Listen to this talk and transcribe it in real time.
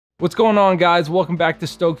What's going on, guys? Welcome back to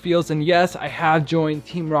Stoked Fields, and yes, I have joined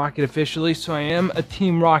Team Rocket officially, so I am a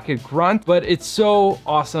Team Rocket grunt, but it's so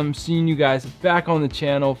awesome seeing you guys back on the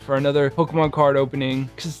channel for another Pokemon card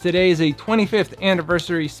opening, because today is a 25th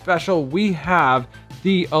anniversary special. We have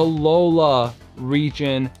the Alola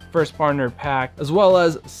region first partner pack, as well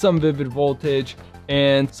as some Vivid Voltage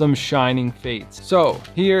and some Shining Fates. So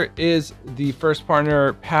here is the first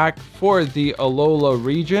partner pack for the Alola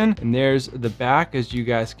region, and there's the back, as you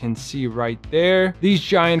guys can see right there. These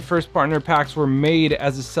giant first partner packs were made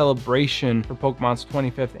as a celebration for Pokemon's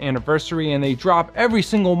 25th anniversary, and they drop every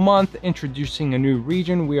single month introducing a new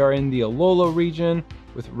region. We are in the Alola region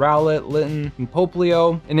with Rowlet, Litten, and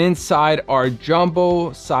Popplio, and inside are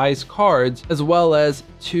jumbo size cards as well as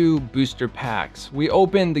 2 booster packs. We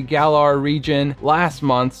opened the Galar region last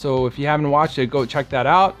month, so if you haven't watched it, go check that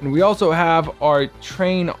out. And we also have our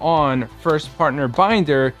Train On first partner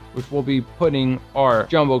binder, which we'll be putting our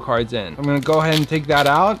jumbo cards in. I'm gonna go ahead and take that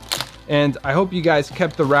out. And I hope you guys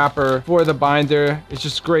kept the wrapper for the binder. It's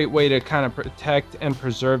just a great way to kind of protect and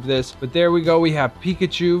preserve this. But there we go. We have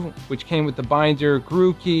Pikachu, which came with the binder,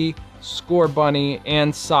 Grookey, Score Bunny,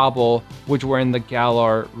 and Sobble, which were in the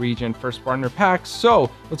Galar region first partner pack. So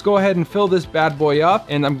let's go ahead and fill this bad boy up,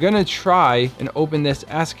 and I'm gonna try and open this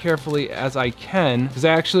as carefully as I can, because I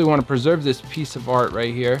actually want to preserve this piece of art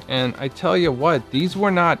right here. And I tell you what, these were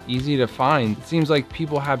not easy to find. It seems like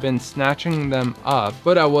people have been snatching them up,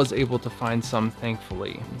 but I was able to find some,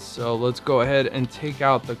 thankfully. So let's go ahead and take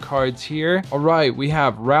out the cards here. All right, we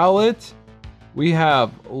have Rowlet, we have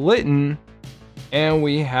Litten, and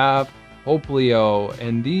we have Popplio,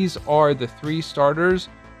 and these are the 3 starters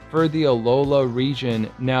for the Alola region.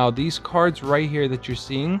 Now, these cards right here that you're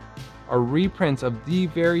seeing are reprints of the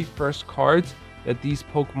very first cards that these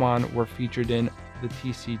Pokemon were featured in the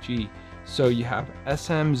TCG. So you have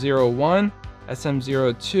SM01,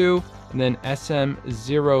 SM02, and then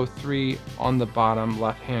SM03 on the bottom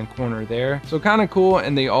left hand corner there. So kind of cool,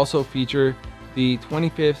 and they also feature the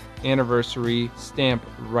 25th anniversary stamp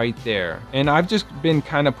right there. And I've just been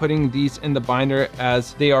kind of putting these in the binder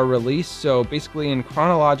as they are released, so basically in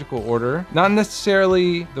chronological order, not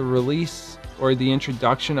necessarily the release or the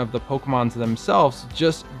introduction of the Pokemons themselves,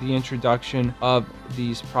 just the introduction of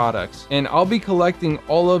these products. And I'll be collecting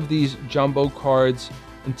all of these jumbo cards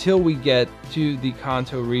until we get to the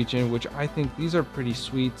Kanto region, which I think these are pretty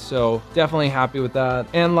sweet, so definitely happy with that.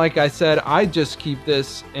 And like I said, I just keep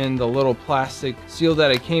this in the little plastic seal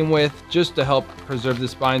that it came with, just to help preserve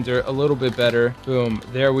this binder a little bit better. Boom,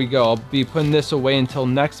 there we go. I'll be putting this away until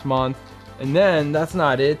next month. And then that's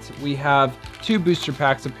not it. We have 2 booster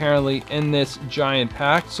packs apparently in this giant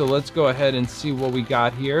pack, so let's go ahead and see what we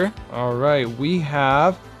got here. All right, we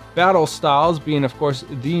have Battle Styles, being of course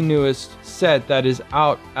the newest set that is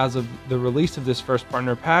out as of the release of this first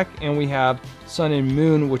partner pack, and we have Sun and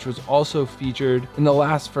Moon, which was also featured in the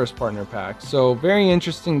last first partner pack. So very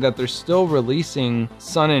interesting that they're still releasing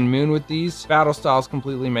Sun and Moon with these. Battle Styles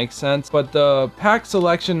completely makes sense, but the pack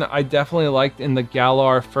selection I definitely liked in the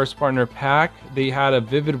Galar first partner pack. They had a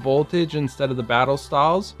Vivid Voltage instead of the Battle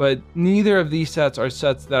Styles, but neither of these sets are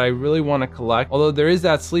sets that I really want to collect, although there is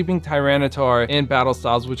that Sleeping Tyranitar in Battle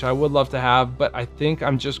Styles, which I would love to have, but I think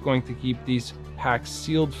I'm just going to keep these packs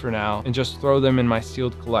sealed for now and just throw them in my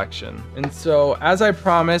sealed collection. And so, as I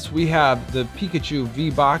promised, we have the Pikachu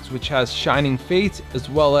V-Box, which has Shining Fates, as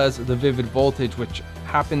well as the Vivid Voltage, which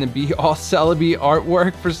happen to be all Celebi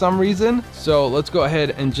artwork for some reason. So let's go ahead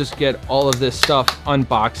and just get all of this stuff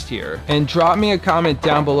unboxed here. And drop me a comment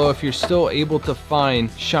down below if you're still able to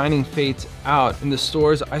find Shining Fates out in the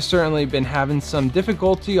stores. I certainly been having some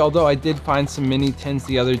difficulty, although I did find some mini tins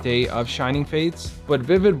the other day of Shining Fates. But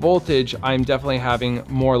Vivid Voltage, I'm definitely having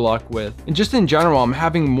more luck with. And just in general, I'm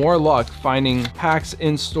having more luck finding packs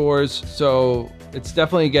in stores. So it's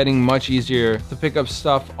definitely getting much easier to pick up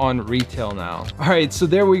stuff on retail now. All right, so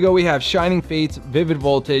there we go. We have Shining Fates, Vivid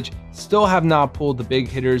Voltage. Still have not pulled the big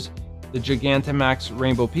hitters, the Gigantamax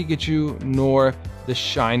Rainbow Pikachu, nor the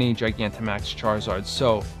shiny Gigantamax Charizard.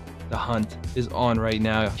 So the hunt is on right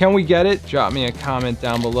now. Can we get it? Drop me a comment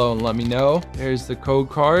down below and let me know. There's the code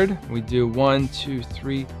card. We do 1, 2,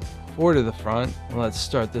 3, 4 to the front. And let's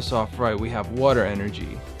start this off right. We have Water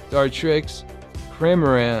Energy, Dartrix,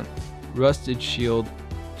 Cramorant, Rusted Shield,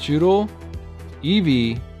 Choodle,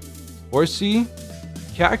 Eevee, Horsey,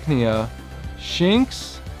 Cacnea,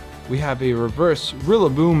 Shinx. We have a reverse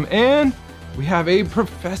Rillaboom, and we have a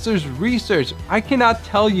Professor's Research. I cannot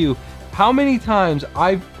tell you how many times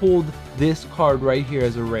I've pulled this card right here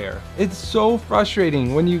as a rare. It's so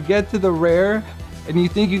frustrating when you get to the rare and you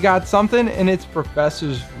think you got something and it's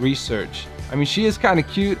Professor's Research. I mean, she is kind of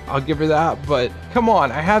cute, I'll give her that, but come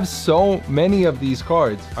on, I have so many of these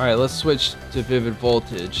cards. All right, let's switch to Vivid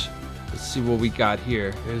Voltage. Let's see what we got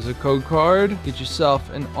here. Here's a code card. Get yourself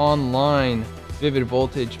an online Vivid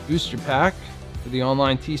Voltage booster pack for the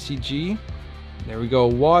online TCG. There we go.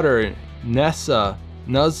 Water, Nessa,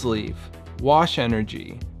 Nuzleaf, Wash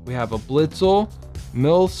Energy. We have a Blitzel,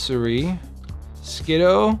 Milcery,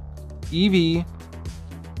 Skiddo, Eevee,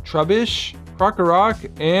 Trubbish,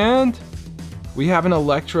 Krokorok, and we have an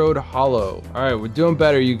Electrode Holo. All right, we're doing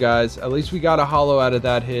better, you guys. At least we got a holo out of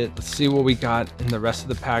that hit. Let's see what we got in the rest of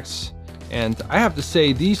the packs. And I have to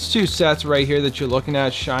say, these two sets right here that you're looking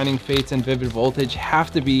at, Shining Fates and Vivid Voltage, have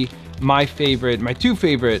to be my two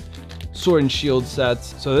favorite Sword and Shield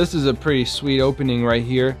sets. So this is a pretty sweet opening right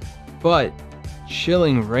here. But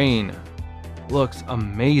Chilling Reign looks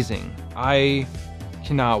amazing. I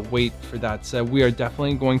cannot wait for that set. We are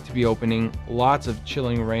definitely going to be opening lots of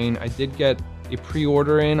Chilling Reign. I did get a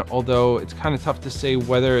pre-order in, although it's kind of tough to say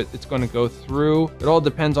whether it's going to go through. It all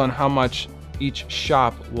depends on how much each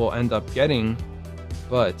shop will end up getting,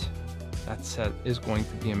 but that set is going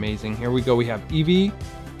to be amazing. Here we go. We have Eevee,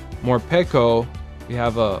 Morpeko, we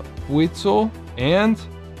have a Huitzel, and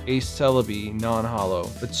a Celebi non-holo.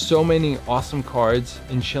 But so many awesome cards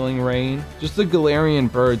in Chilling Reign. Just the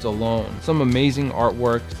Galarian birds alone. Some amazing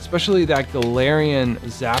artwork, especially that Galarian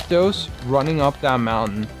Zapdos running up that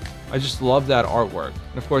mountain. I just love that artwork.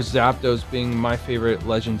 And of course, Zapdos being my favorite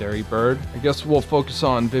legendary bird. I guess we'll focus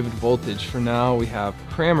on Vivid Voltage for now. We have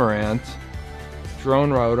Cramorant,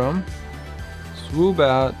 Drone Rotom,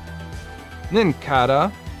 Swoobat,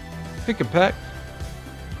 Nincada, Pick-a-Peck,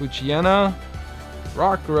 Poochyena,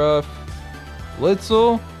 Rockruff,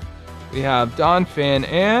 Blitzel. We have Donphan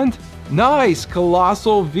and nice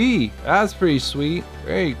Colossal V. That's pretty sweet.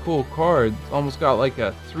 Very cool card. Almost got like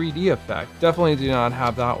a 3D effect. Definitely do not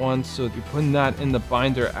have that one, so you're putting that in the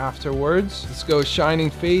binder afterwards. Let's go Shining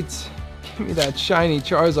Fates. Give me that shiny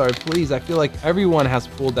Charizard, please. I feel like everyone has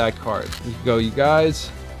pulled that card. Here you go, you guys.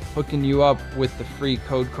 Hooking you up with the free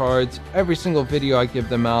code cards. Every single video I give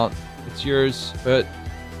them out, it's yours, but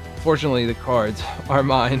fortunately the cards are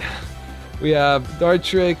mine. We have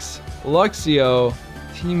Dartrix, Luxio,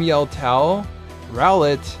 Team Yell Towel,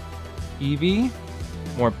 Rowlet, Eevee,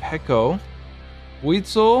 Morpeko,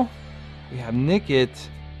 Huitzel, we have Nickit,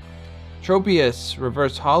 Tropius,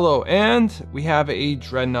 Reverse Holo, and we have a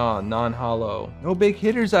Dreadnought non-holo. No big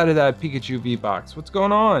hitters out of that Pikachu V-Box. What's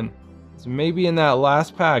going on? It's maybe in that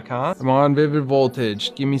last pack, huh? Come on, Vivid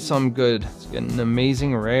Voltage. Give me some good. Let's get an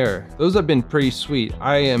amazing rare. Those have been pretty sweet.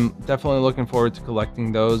 I am definitely looking forward to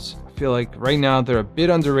collecting those. I feel like right now they're a bit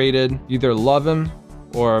underrated. You either love them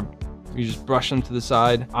or you just brush them to the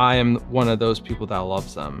side. I am one of those people that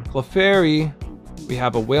loves them. Clefairy, we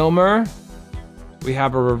have a Wailmer, we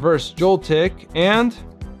have a Reverse Joltik, and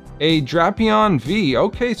a Drapion V.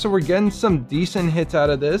 Okay, so we're getting some decent hits out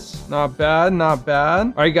of this. Not bad, not bad.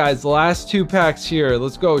 All right, guys, last two packs here.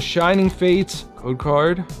 Let's go. Shining Fates, code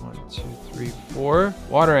card. 1, 2, 3, 4.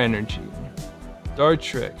 Water Energy,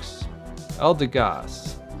 Dartrix,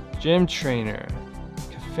 Eldegoss, Gym Trainer,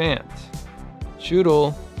 Cafant,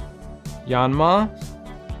 Choodle, Yanma,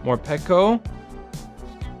 Morpeko,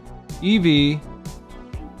 Eevee,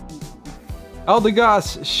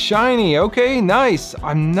 Eldegoss shiny. Okay, nice.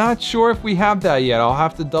 I'm not sure if we have that yet. I'll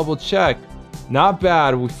have to double check. Not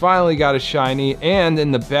bad. We finally got a shiny. And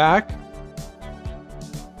in the back,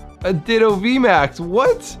 a Ditto VMAX.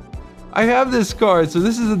 What? I have this card, so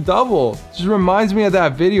this is a double. Just reminds me of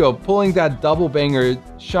that video, pulling that double banger,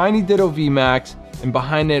 shiny Ditto VMAX, and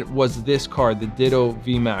behind it was this card, the Ditto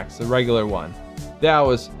VMAX, the regular one. That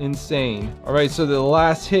was insane. All right, so the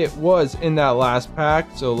last hit was in that last pack.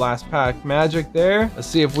 So last pack magic there. Let's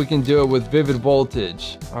see if we can do it with Vivid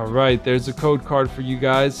Voltage. All right, there's a code card for you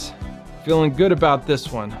guys. Feeling good about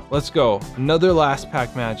this one. Let's go. Another last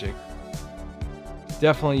pack magic.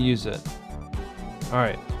 Definitely use it. All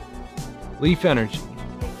right. Leaf Energy,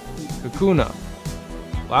 Kakuna,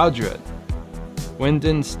 Loudred,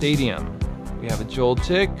 Winden Stadium. We have a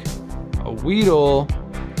Joltik, a Weedle,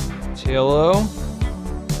 Tailo,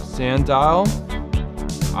 Sandile,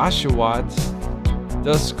 Oshawott,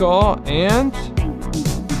 Duskull, and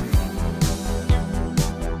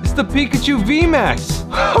it's the Pikachu VMAX.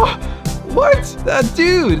 What? That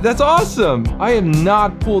dude, that's awesome. I have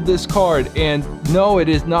not pulled this card, and no, it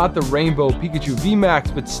is not the Rainbow Pikachu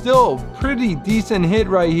VMAX, but still pretty decent hit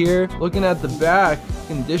right here. Looking at the back,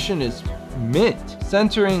 condition is mint.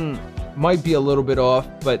 Centering might be a little bit off,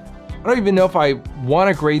 but I don't even know if I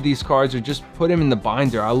want to grade these cards or just put them in the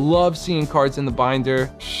binder. I love seeing cards in the binder.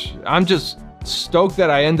 I'm just stoked that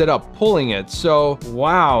I ended up pulling it. So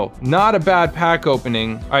wow, not a bad pack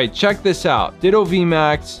opening. All right, check this out. Ditto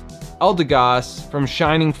VMAX, Eldegoss from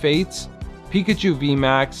Shining Fates, Pikachu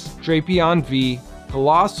VMAX, Drapion V,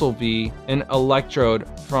 Colossal V, and Electrode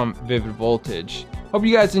from Vivid Voltage. Hope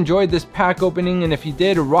you guys enjoyed this pack opening, and if you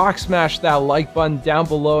did, rock smash that like button down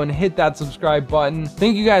below and hit that subscribe button.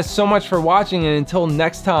 Thank you guys so much for watching, and until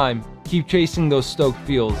next time, keep chasing those Stoked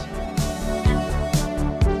feels.